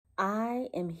I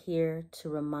am here to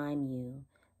remind you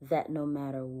that no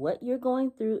matter what you're going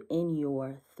through in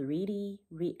your 3D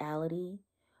reality,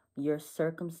 your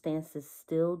circumstances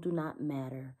still do not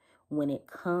matter when it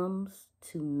comes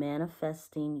to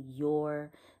manifesting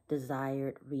your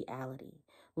desired reality.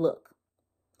 Look,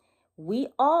 we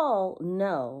all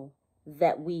know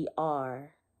that we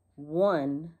are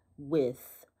one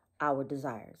with our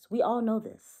desires. We all know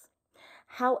this.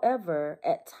 However,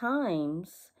 at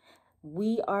times,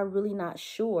 we are really not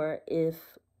sure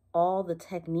if all the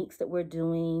techniques that we're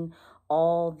doing,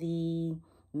 all the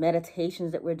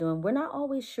meditations that we're doing, we're not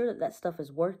always sure that that stuff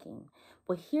is working.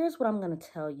 But here's what I'm going to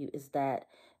tell you is that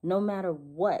no matter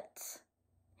what,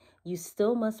 you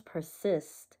still must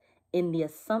persist in the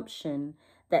assumption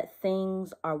that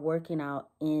things are working out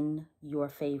in your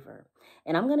favor.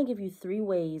 And I'm going to give you 3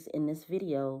 ways in this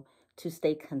video to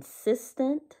stay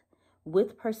consistent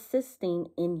with persisting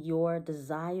in your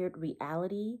desired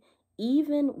reality,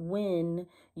 even when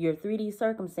your 3D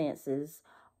circumstances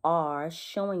are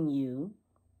showing you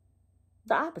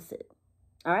the opposite.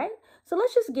 All right, so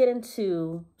let's just get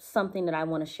into something that I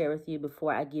want to share with you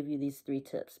before I give you these 3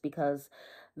 tips, because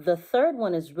the third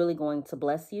one is really going to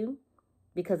bless you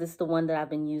because it's the one that I've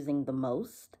been using the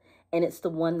most. And it's the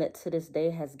one that to this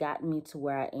day has gotten me to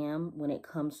where I am when it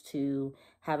comes to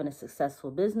having a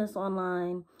successful business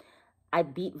online. I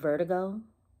beat vertigo.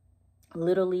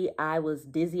 Literally, I was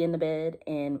dizzy in the bed,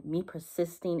 and me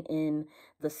persisting in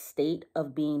the state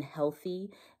of being healthy,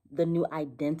 the new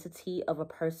identity of a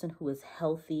person who is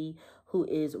healthy, who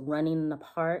is running in the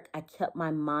park, I kept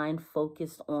my mind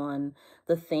focused on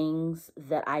the things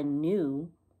that I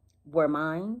knew were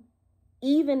mine,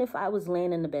 even if I was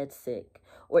laying in the bed sick.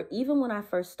 Or even when I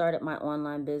first started my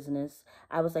online business,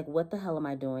 I was like, what the hell am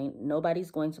I doing?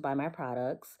 Nobody's going to buy my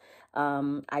products.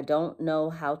 I don't know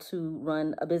how to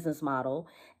run a business model.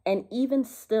 And even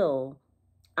still,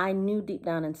 I knew deep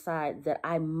down inside that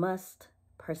I must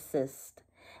persist.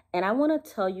 And I want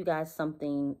to tell you guys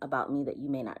something about me that you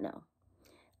may not know.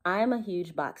 I am a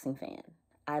huge boxing fan.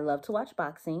 I love to watch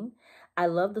boxing. I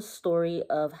love the story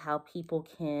of how people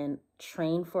can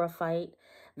train for a fight,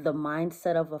 the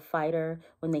mindset of a fighter.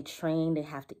 When they train, they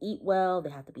have to eat well, they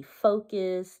have to be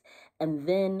focused. And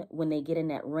then when they get in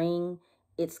that ring,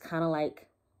 it's kind of like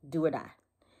do or die.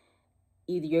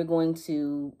 Either you're going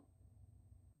to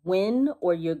win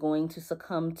or you're going to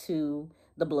succumb to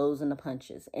the blows and the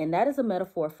punches. And that is a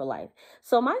metaphor for life.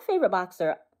 So my favorite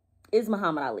boxer is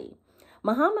Muhammad Ali.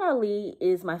 Muhammad Ali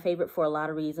is my favorite for a lot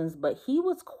of reasons, but he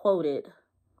was quoted,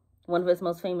 one of his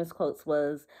most famous quotes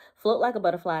was, float like a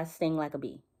butterfly, sting like a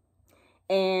bee.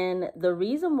 And the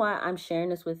reason why I'm sharing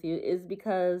this with you is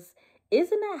because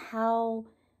isn't that how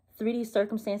 3D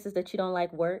circumstances that you don't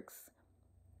like works?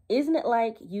 Isn't it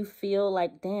like you feel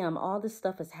like, damn, all this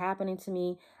stuff is happening to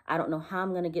me. I don't know how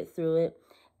I'm going to get through it.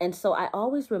 And so I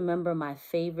always remember my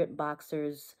favorite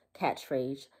boxer's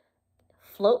catchphrase,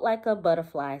 float like a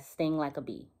butterfly, sting like a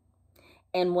bee.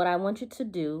 And what I want you to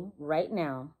do right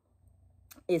now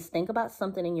is think about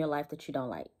something in your life that you don't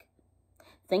like.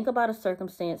 Think about a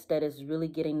circumstance that is really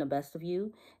getting the best of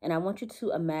you. And I want you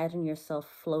to imagine yourself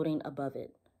floating above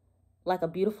it. Like a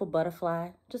beautiful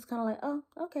butterfly, just kind of like, oh,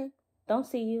 okay, don't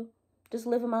see you, just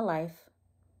living my life.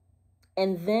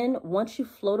 And then once you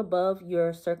float above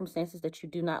your circumstances that you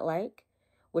do not like,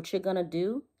 what you're going to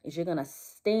do is you're going to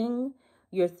sting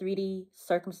your 3D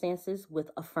circumstances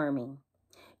with affirming.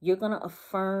 You're going to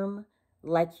affirm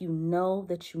like you know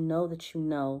that you know that you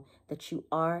know that you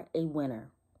are a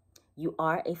winner. You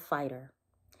are a fighter.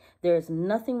 There is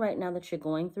nothing right now that you're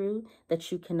going through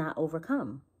that you cannot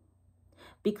overcome.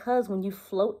 Because when you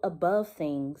float above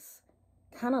things,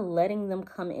 kind of letting them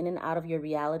come in and out of your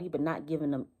reality, but not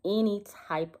giving them any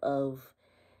type of,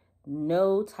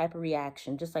 no type of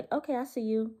reaction. Just like, okay, I see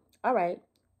you. All right,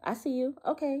 I see you.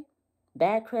 Okay.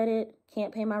 Bad credit,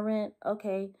 can't pay my rent.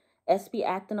 Okay. SB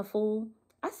acting a fool.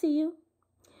 I see you.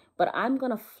 But I'm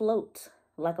going to float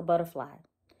like a butterfly.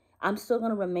 I'm still going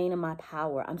to remain in my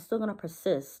power. I'm still going to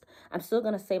persist. I'm still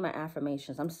going to say my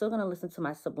affirmations. I'm still going to listen to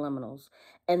my subliminals.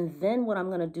 And then what I'm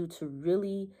going to do to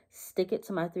really stick it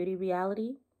to my 3D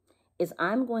reality is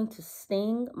I'm going to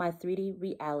sting my 3D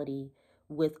reality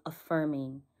with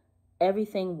affirming.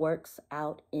 Everything works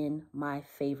out in my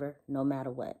favor no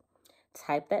matter what.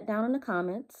 Type that down in the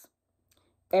comments.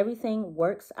 Everything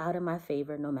works out in my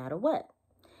favor no matter what.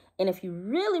 And if you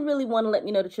really, really want to let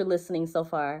me know that you're listening so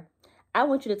far, I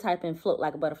want you to type in float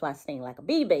like a butterfly, sting like a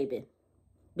bee, baby.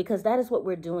 Because that is what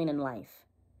we're doing in life.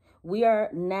 We are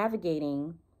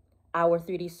navigating our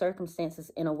 3D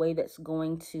circumstances in a way that's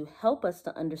going to help us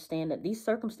to understand that these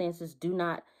circumstances do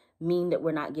not mean that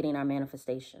we're not getting our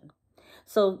manifestation.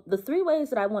 So the 3 ways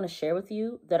that I want to share with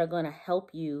you that are going to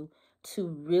help you to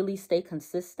really stay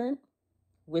consistent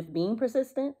with being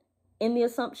persistent in the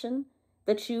assumption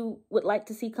that you would like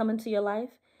to see come into your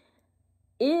life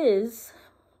is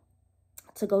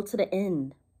to go to the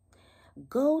end.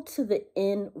 Go to the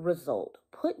end result.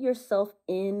 Put yourself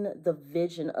in the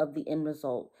vision of the end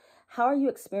result. How are you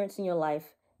experiencing your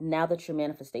life now that your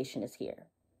manifestation is here?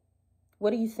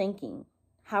 What are you thinking?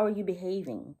 How are you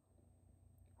behaving?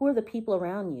 Who are the people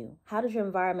around you? How does your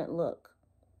environment look?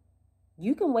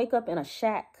 You can wake up in a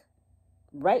shack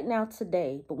right now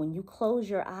today, but when you close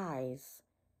your eyes,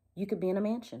 you could be in a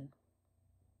mansion.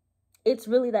 It's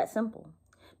really that simple,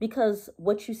 because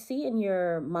what you see in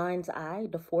your mind's eye,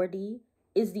 the 4D,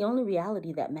 is the only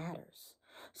reality that matters.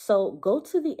 So go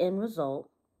to the end result.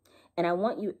 And I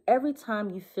want you, every time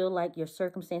you feel like your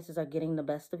circumstances are getting the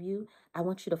best of you, I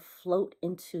want you to float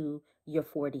into your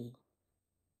 4D.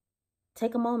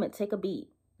 Take a moment, take a beat.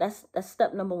 That's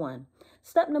step number 1.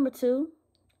 Step number 2,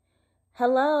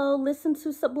 hello, listen to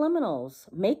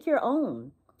subliminals. Make your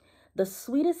own. The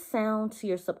sweetest sound to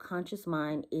your subconscious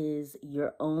mind is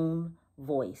your own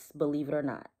voice, believe it or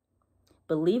not.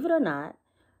 Believe it or not,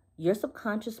 your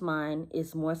subconscious mind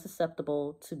is more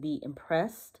susceptible to be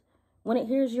impressed when it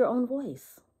hears your own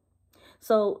voice.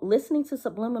 So listening to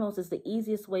subliminals is the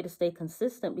easiest way to stay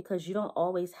consistent, because you don't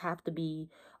always have to be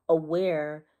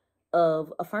aware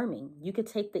of affirming. You could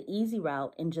take the easy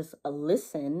route and just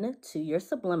listen to your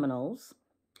subliminals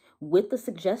with the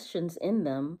suggestions in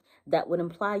them that would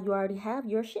imply you already have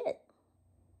your shit.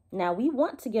 Now, we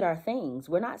want to get our things.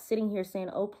 We're not sitting here saying,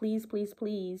 oh, please, please,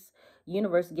 please,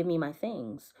 universe, give me my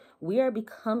things. We're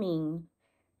becoming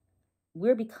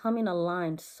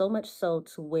aligned so much so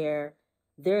to where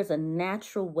there's a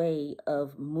natural way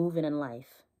of moving in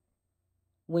life.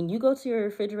 When you go to your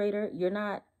refrigerator, you're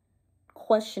not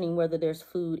questioning whether there's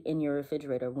food in your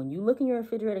refrigerator. When you look in your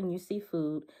refrigerator and you see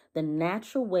food, the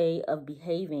natural way of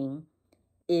behaving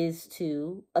is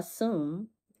to assume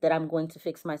that I'm going to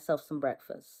fix myself some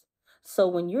breakfast. So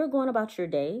when you're going about your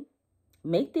day,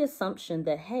 make the assumption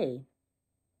that, hey,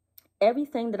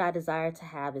 everything that I desire to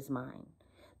have is mine.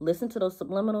 Listen to those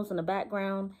subliminals in the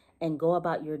background and go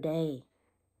about your day.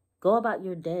 Go about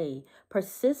your day.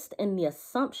 Persist in the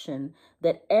assumption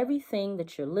that everything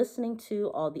that you're listening to,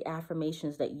 all the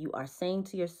affirmations that you are saying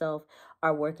to yourself,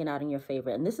 are working out in your favor.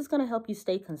 And this is going to help you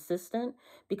stay consistent,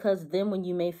 because then when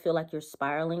you may feel like you're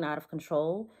spiraling out of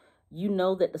control, you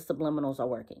know that the subliminals are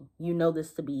working. You know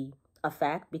this to be a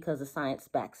fact because the science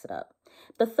backs it up.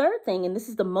 The third thing, and this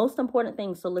is the most important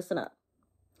thing, so listen up.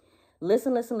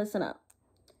 Listen up.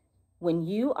 When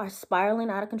you are spiraling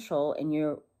out of control and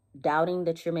you're doubting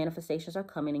that your manifestations are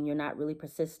coming and you're not really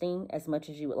persisting as much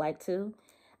as you would like to,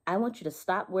 I want you to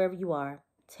stop wherever you are,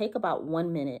 take about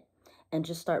 1 minute, and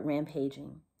just start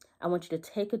rampaging. I want you to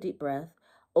take a deep breath,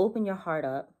 open your heart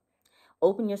up,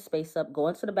 open your space up, go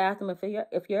into the bathroom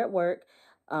if you're at work,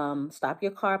 stop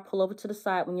your car, pull over to the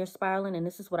side when you're spiraling, and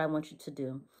this is what I want you to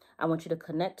do. I want you to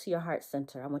connect to your heart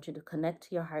center. I want you to connect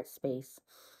to your heart space.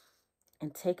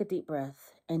 And take a deep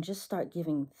breath and just start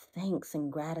giving thanks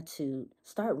and gratitude.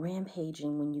 Start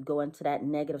rampaging when you go into that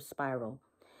negative spiral.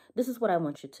 This is what I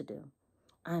want you to do.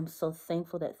 I'm so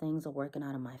thankful that things are working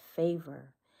out in my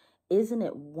favor. Isn't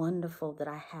it wonderful that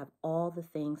I have all the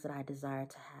things that I desire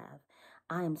to have?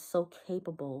 I am so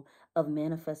capable of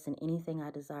manifesting anything I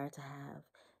desire to have.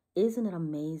 Isn't it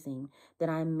amazing that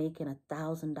I'm making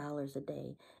 $1,000 a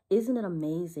day? Isn't it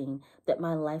amazing that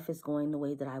my life is going the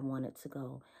way that I want it to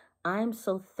go? I'm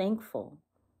so thankful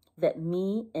that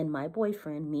me and my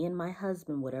boyfriend, me and my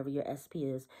husband, whatever your SP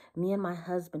is, me and my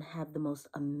husband have the most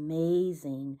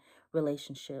amazing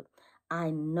relationship. I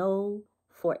know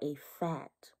for a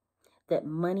fact that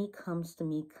money comes to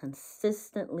me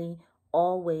consistently,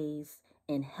 always,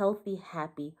 in healthy,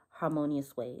 happy,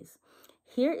 harmonious ways.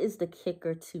 Here is the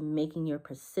kicker to making your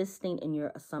persisting and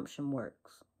your assumption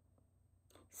works.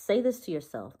 Say this to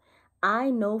yourself.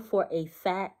 I know for a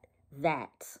fact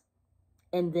that,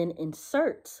 and then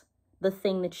insert the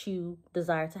thing that you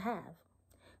desire to have.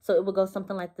 So it will go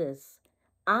something like this.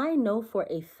 I know for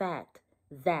a fact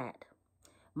that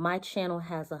my channel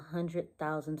has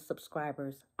 100,000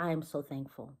 subscribers. I am so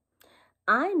thankful.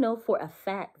 I know for a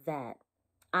fact that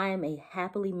I am a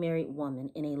happily married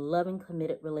woman in a loving,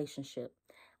 committed relationship.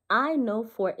 I know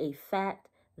for a fact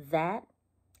that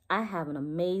I have an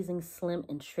amazing, slim,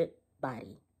 and trim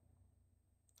body.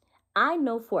 I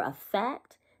know for a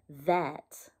fact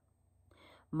that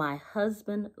my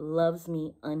husband loves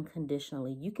me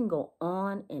unconditionally. You can go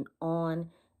on and on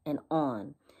and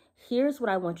on. Here's what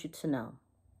I want you to know,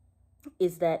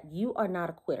 is that you are not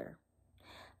a quitter.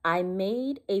 I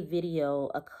made a video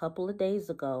a couple of days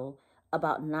ago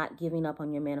about not giving up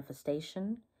on your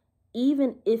manifestation,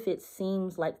 even if it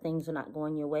seems like things are not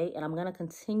going your way. And I'm going to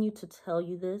continue to tell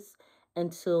you this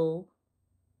until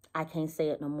I can't say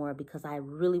it no more, because I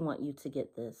really want you to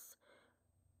get this.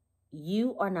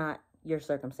 You are not your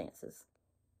circumstances.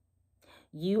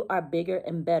 You are bigger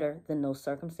and better than those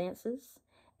circumstances.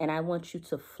 And I want you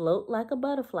to float like a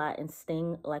butterfly and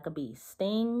sting like a bee.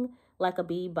 Sting like a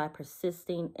bee by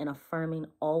persisting and affirming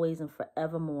always and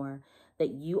forevermore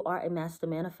that you are a master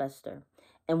manifester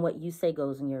and what you say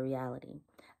goes in your reality.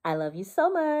 I love you so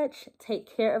much.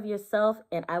 Take care of yourself,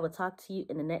 and I will talk to you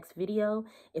in the next video.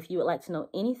 If you would like to know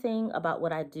anything about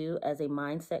what I do as a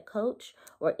mindset coach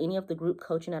or any of the group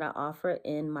coaching that I offer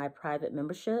in my private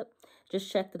membership,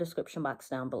 just check the description box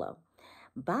down below.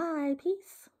 Bye.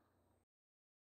 Peace.